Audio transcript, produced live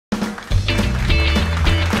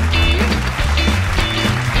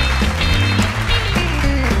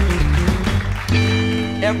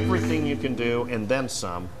and then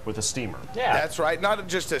some with a steamer. Yeah. That's right. Not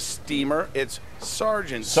just a steamer, it's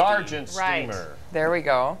Sargent Sargent steam. steamer. Right. There we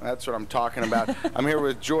go. That's what I'm talking about. I'm here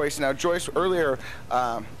with Joyce. Now, Joyce, earlier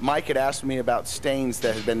Mike had asked me about stains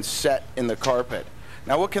that had been set in the carpet.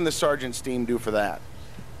 Now, what can the Sargent steam do for that?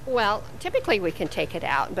 Well, typically we can take it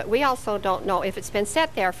out, but we also don't know if it's been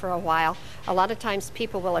set there for a while. A lot of times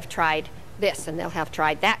people will have tried this and they'll have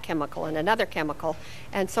tried that chemical and another chemical,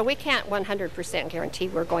 and so we can't 100% guarantee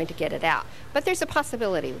we're going to get it out, but there's a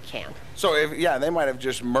possibility we can. So, yeah, they might have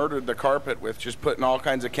just murdered the carpet with just putting all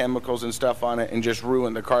kinds of chemicals and stuff on it and just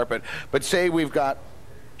ruined the carpet. But say we've got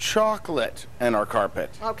chocolate in our carpet.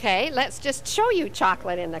 Okay, let's just show you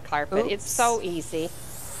chocolate in the carpet. Oops. It's so easy.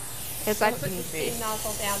 As I put the easy. steam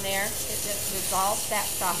nozzle down there, it just dissolves that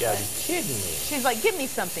chocolate. You gotta be kidding me. She's like, give me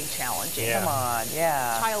something challenging. Yeah. Come on,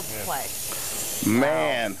 yeah. Child's play.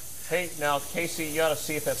 Man. Hey, now, Casey, you ought to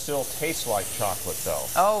see if that still tastes like chocolate, though.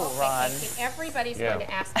 Oh, Okay, Ron. Casey, everybody's Yeah. going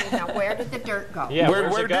to ask me now, where did the dirt go? Yeah, Where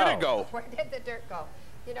where's did it go? Where did the dirt go?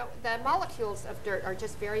 You know, the molecules of dirt are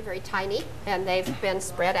just very, very tiny, and they've been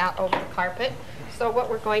spread out over the carpet. So what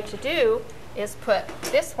we're going to do is put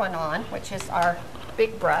this one on, which is our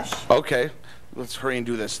big brush. Okay, let's hurry and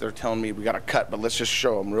do this. They're telling me we got to cut, but let's just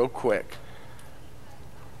show them real quick.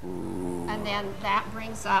 Ooh. And then that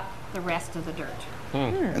brings up the rest of the dirt.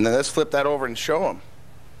 And then let's flip that over and show them.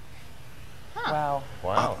 Wow.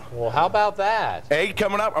 Wow. Well, how about that? Hey,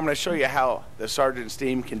 coming up, I'm going to show you how the Sargent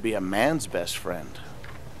steam can be a man's best friend.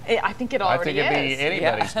 I think it I already think it'd be is.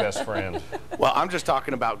 anybody's best friend. Well, I'm just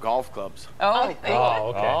talking about golf clubs. Oh, Oh,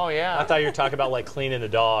 okay. Oh, yeah. I thought you were talking about like cleaning the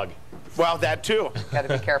dog. Well, that too. got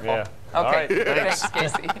to be careful. Yeah. All Okay, right, thanks,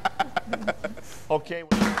 Casey. Okay.